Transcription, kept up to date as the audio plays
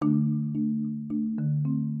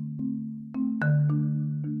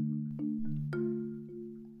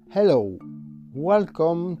Hello,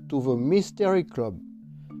 welcome to the Mystery Club.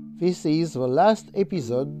 This is the last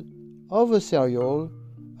episode of a serial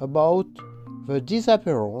about the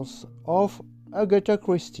disappearance of Agatha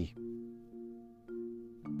Christie.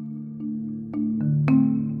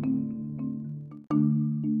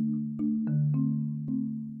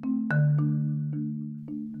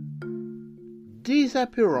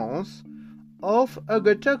 Disappearance of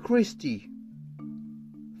Agatha Christie.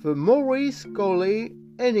 The Maurice Coley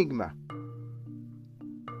Enigma.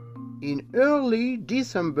 In early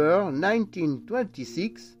December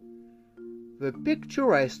 1926, the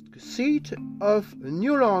picturesque seat of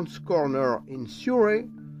Newlands Corner in Surrey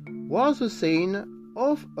was the scene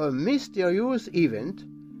of a mysterious event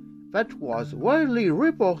that was widely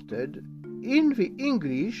reported in the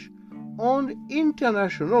English and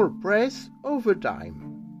international press of the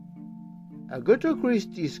time. Agatha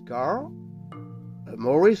Christie's car, a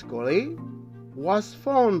Maurice Coley, was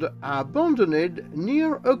found abandoned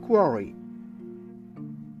near a quarry,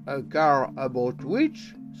 a car about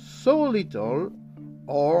which so little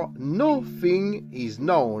or nothing is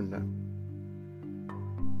known.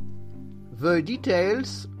 The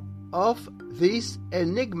details of this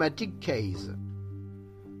enigmatic case.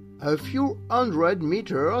 A few hundred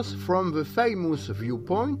meters from the famous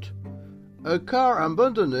viewpoint, a car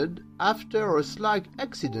abandoned after a slight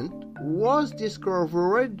accident was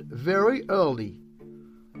discovered very early.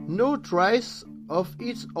 No trace of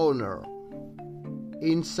its owner.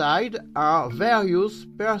 Inside are various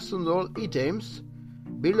personal items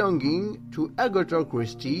belonging to Agatha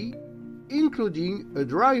Christie, including a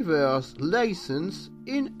driver's license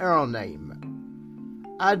in her name.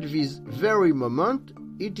 At this very moment,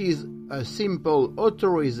 it is a simple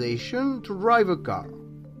authorization to drive a car.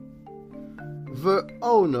 The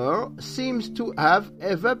owner seems to have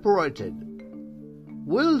evaporated.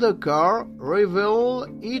 Will the car reveal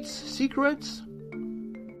its secrets?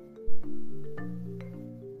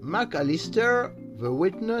 McAllister, the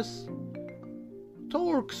witness,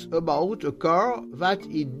 talks about a car that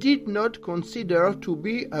he did not consider to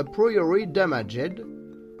be a priori damaged,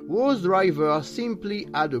 whose driver simply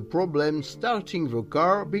had a problem starting the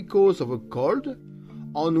car because of a cold,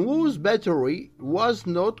 on whose battery was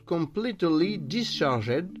not completely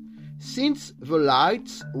discharged since the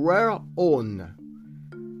lights were on.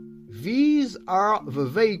 These are the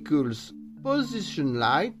vehicle's position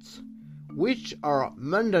lights, which are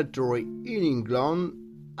mandatory in England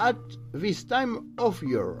at this time of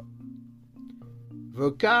year.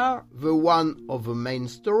 The car, the one of the main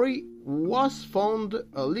story, was found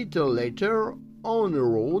a little later on a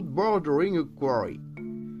road bordering a quarry.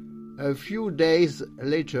 A few days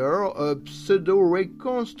later, a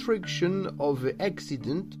pseudo-reconstruction of the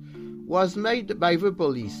accident was made by the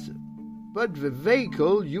police, but the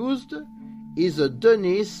vehicle used is a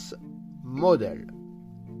Dennis model.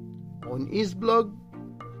 On his blog,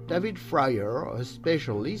 David Fryer, a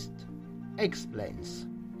specialist, explains.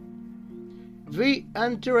 The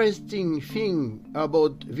interesting thing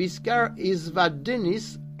about this car is that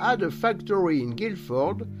Dennis had a factory in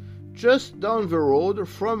Guildford, just down the road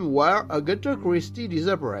from where Agatha Christie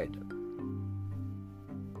disappeared.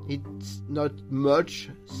 It's not much,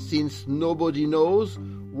 since nobody knows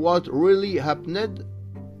what really happened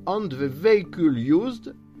on the vehicle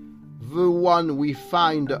used, the one we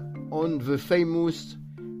find on the famous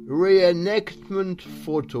reenactment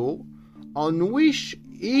photo, on which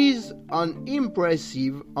is an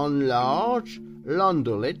impressive and large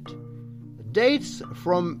landaulet, dates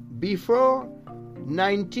from before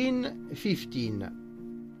 1915.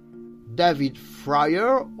 David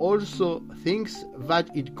Fryer also thinks that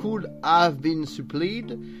it could have been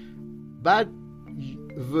supplied by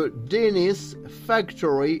the Dennis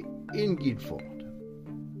factory in Guildford.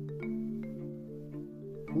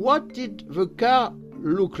 What did the car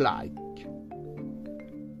look like?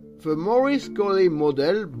 The Maurice Coley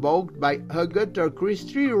model bought by Agatha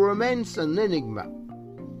Christie remains an enigma.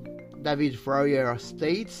 David Fryer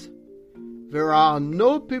states, there are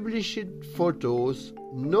no published photos,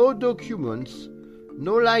 no documents,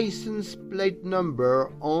 no license plate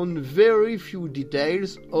number, and very few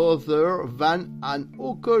details other than an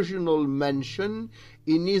occasional mention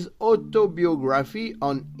in his autobiography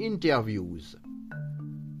and interviews.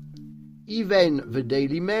 Even the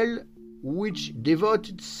Daily Mail, which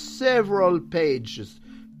devoted several pages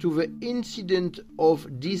to the incident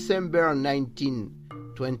of December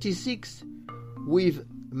 1926, with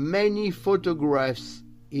many photographs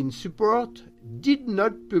in support, did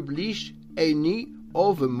not publish any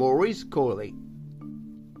of the Maurice Coley.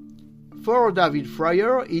 For David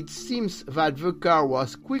Fryer, it seems that the car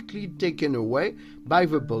was quickly taken away by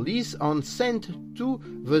the police and sent to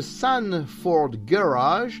the Sanford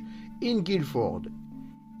garage in Guildford.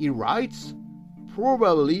 He writes,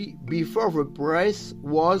 probably before the press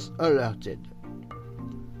was alerted.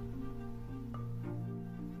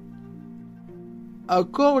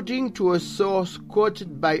 According to a source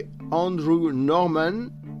quoted by Andrew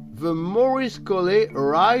Norman, the Maurice Collet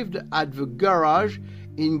arrived at the garage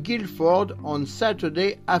in Guildford on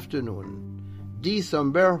Saturday afternoon,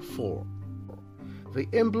 December 4. The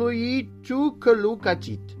employee took a look at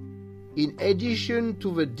it. In addition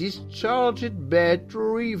to the discharged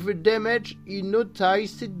battery, the damage he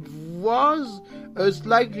noticed was a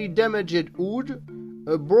slightly damaged hood,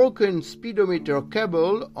 a broken speedometer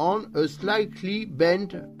cable, and a slightly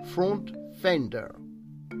bent front fender.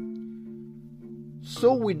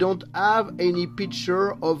 So we don't have any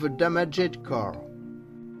picture of a damaged car.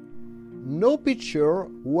 No pictures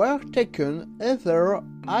were taken either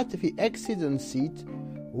at the accident scene,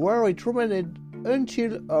 where it remained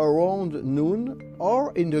until around noon,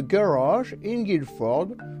 or in the garage in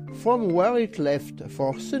Guildford, from where it left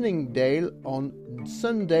for Sunningdale on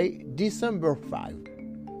Sunday, December 5.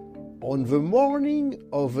 On the morning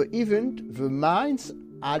of the event, the minds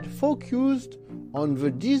had focused on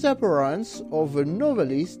the disappearance of the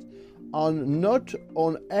novelist and not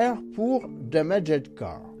on her poor damaged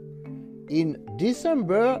car. In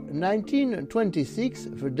December 1926,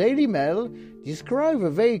 the Daily Mail described the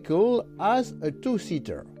vehicle as a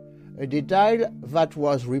two-seater, a detail that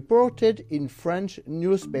was reported in French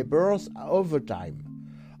newspapers of the time.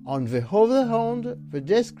 On the other hand, the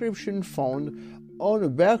description found on a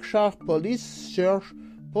Berkshire police search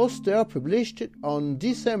poster published on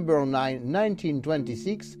December 9,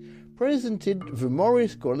 1926, presented the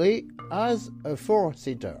Maurice Collet as a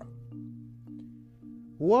four-seater.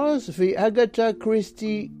 Was the Agatha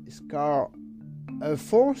Christie car a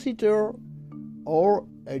four-seater or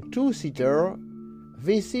a two-seater?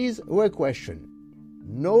 This is the question.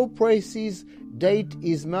 No precise date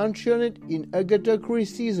is mentioned in Agatha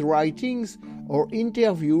Christie's writings or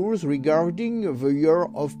interviews regarding the year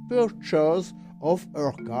of purchase of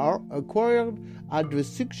her car acquired at the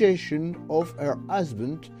suggestion of her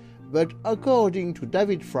husband, but according to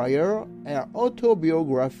David Fryer, her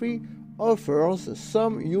autobiography offers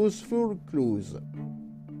some useful clues.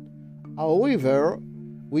 However,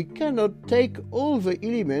 we cannot take all the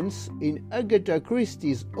elements in Agatha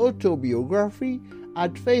Christie's autobiography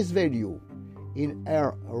at face value. In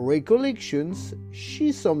her recollections,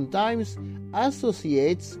 she sometimes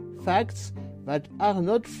associates facts that are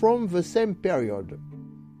not from the same period.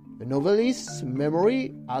 The novelist's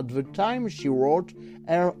memory at the time she wrote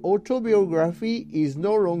her autobiography is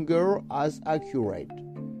no longer as accurate.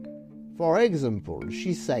 For example,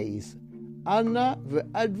 she says, Anna the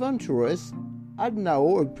Adventuress had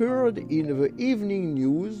now appeared in the evening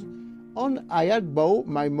news, and I had bought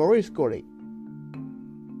my Maurice Collet.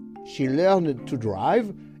 She learned to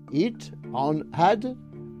drive it and had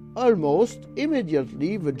almost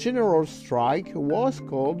immediately the general strike was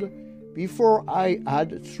called before I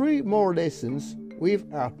had 3 more lessons with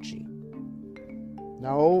Archie.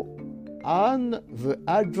 Now, Anne the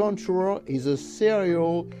Adventurer is a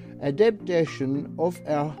serial adaptation of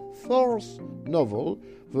her 4th novel,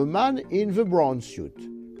 The Man in the Brown Suit,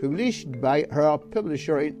 published by her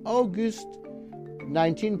publisher in August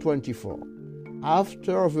 1924.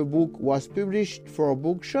 After the book was published for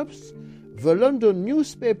bookshops, the London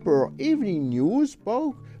newspaper Evening News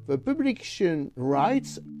bought the publication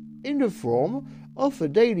rights in the form of a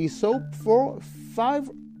daily soap for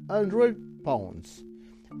 £500.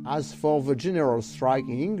 As for the general strike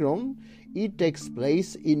in England, it takes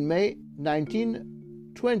place in May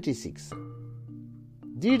 1926.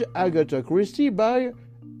 Did Agatha Christie buy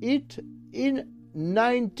it in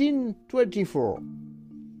 1924?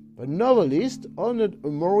 The novelist owned a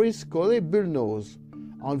Maurice Collet bullnose,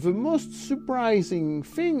 and the most surprising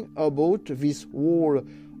thing about this whole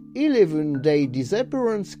 11-day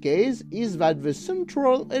disappearance case is that the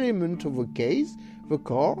central element of the case, the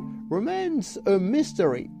car, remains a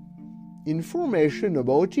mystery. Information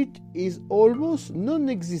about it is almost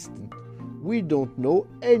non-existent. We don't know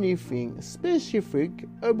anything specific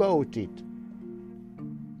about it.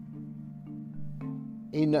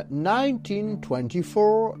 In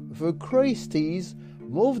 1924, the Christies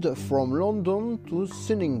moved from London to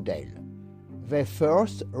Sunningdale. They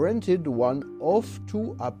first rented one of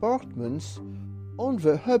 2 apartments on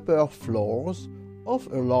the upper floors of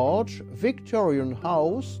a large Victorian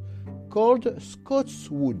house called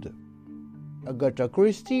Scotswood. Agatha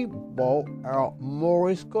Christie bought her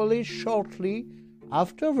Maurice Collet shortly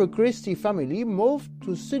after the Christie family moved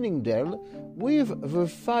to Sunningdale with the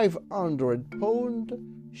 £500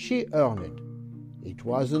 she earned. It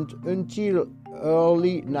wasn't until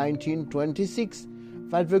early 1926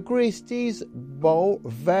 that the Christies bought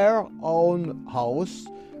their own house,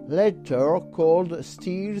 later called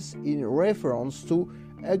Steele's in reference to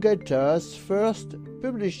Agatha's first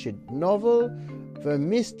published novel, The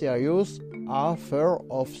Mysterious Author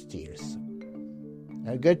of Steele's.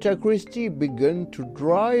 Agatha Christie began to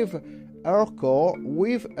drive her car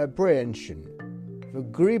with apprehension. The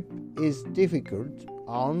grip is difficult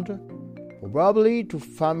and, probably to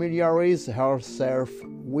familiarize herself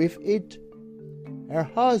with it, her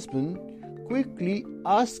husband quickly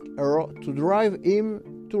asked her to drive him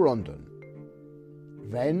to London.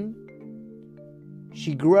 Then,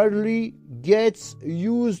 she gradually gets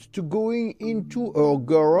used to going into her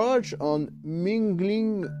garage and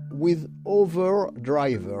mingling with other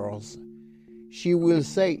drivers. She will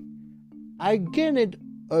say, "I gained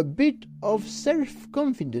a bit of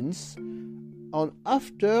self-confidence, and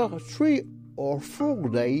after 3 or 4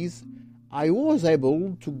 days, I was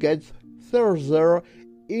able to get further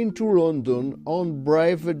into London and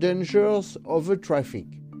brave the dangers of the traffic.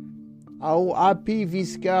 How happy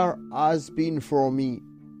this car has been for me.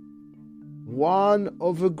 One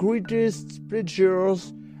of the greatest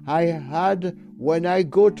pleasures I had when I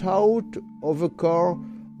got out of the car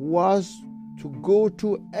was to go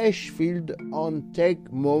to Ashfield and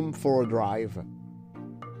take Mom for a drive.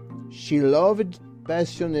 She loved it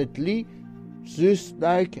passionately, just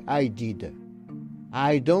like I did.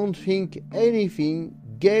 I don't think anything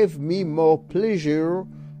gave me more pleasure,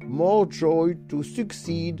 more joy to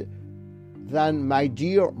succeed than my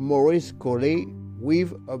dear Maurice Coley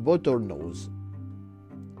with a bottlenose,"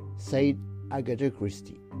 said Agatha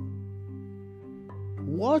Christie.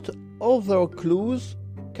 What other clues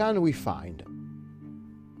can we find?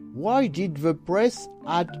 Why did the press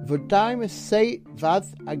at the time say that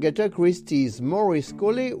Agatha Christie's Maurice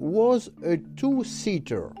Coley was a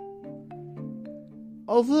two-seater?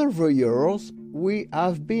 Over the years, we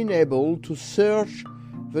have been able to search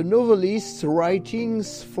the novelist's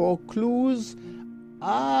writings for clues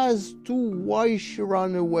as to why she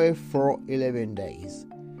ran away for 11 days.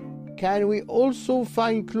 Can we also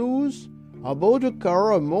find clues about a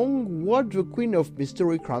car among what the Queen of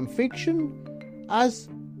Mystery Crime Fiction has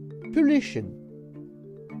published?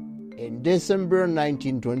 In December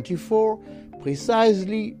 1924,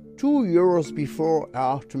 precisely 2 years before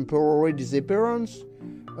her temporary disappearance,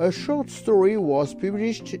 a short story was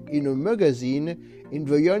published in a magazine in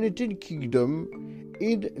the United Kingdom.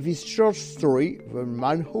 In this short story, The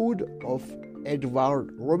Manhood of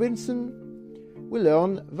Edward Robinson, we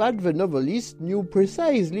learn that the novelist knew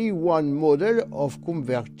precisely one model of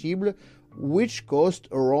convertible which cost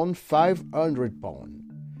around £500.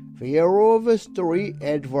 The hero of the story,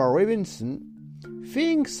 Edward Robinson,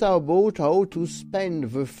 thinks about how to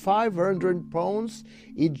spend the £500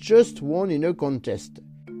 he just won in a contest.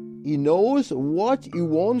 He knows what he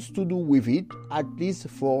wants to do with it, at least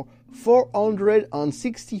for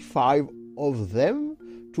 465 of them,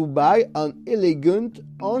 to buy an elegant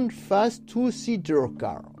and fast two-seater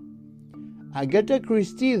car. Agatha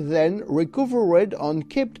Christie then recovered and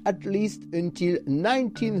kept at least until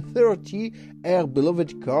 1930 her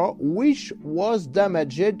beloved car, which was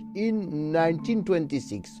damaged in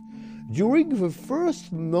 1926. During the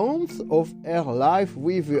first month of her life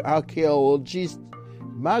with the archaeologist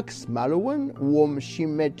Max Mallowan, whom she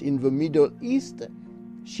met in the Middle East,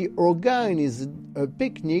 she organized a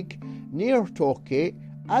picnic near Torquay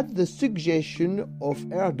at the suggestion of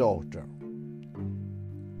her daughter.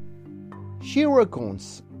 She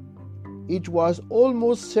recounts, "It was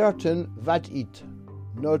almost certain that it,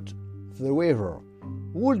 not the weather,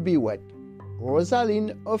 would be wet.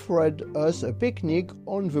 Rosalind offered us a picnic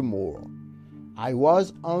on the moor. I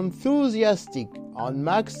was enthusiastic and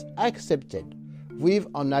Max accepted, with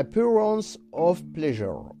an appearance of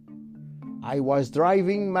pleasure. I was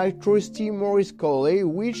driving my trusty Maurice Coley,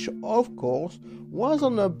 which, of course, was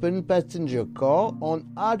an open passenger car and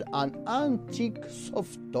had an antique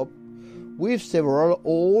soft top with several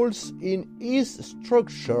holes in its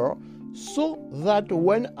structure, so that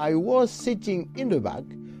when I was sitting in the back,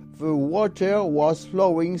 the water was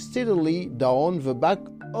flowing steadily down the back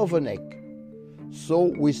of the neck.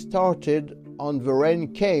 So we started and the rain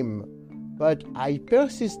came, but I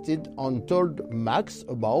persisted and told Max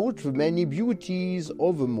about the many beauties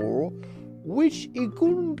of the moor, which he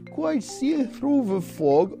couldn't quite see through the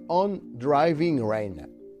fog and driving rain.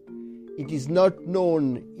 It is not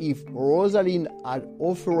known if Rosalind had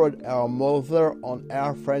offered her mother and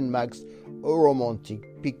her friend Max a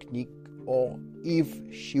romantic picnic or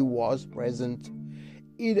if she was present.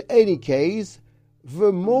 In any case,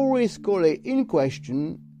 the Maurice Collet in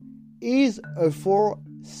question is a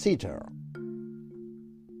four-seater.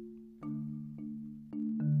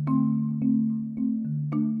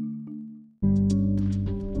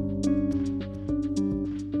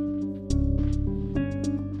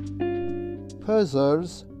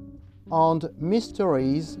 Puzzles and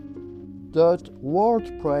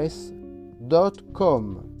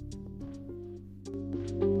mysteries.wordpress.com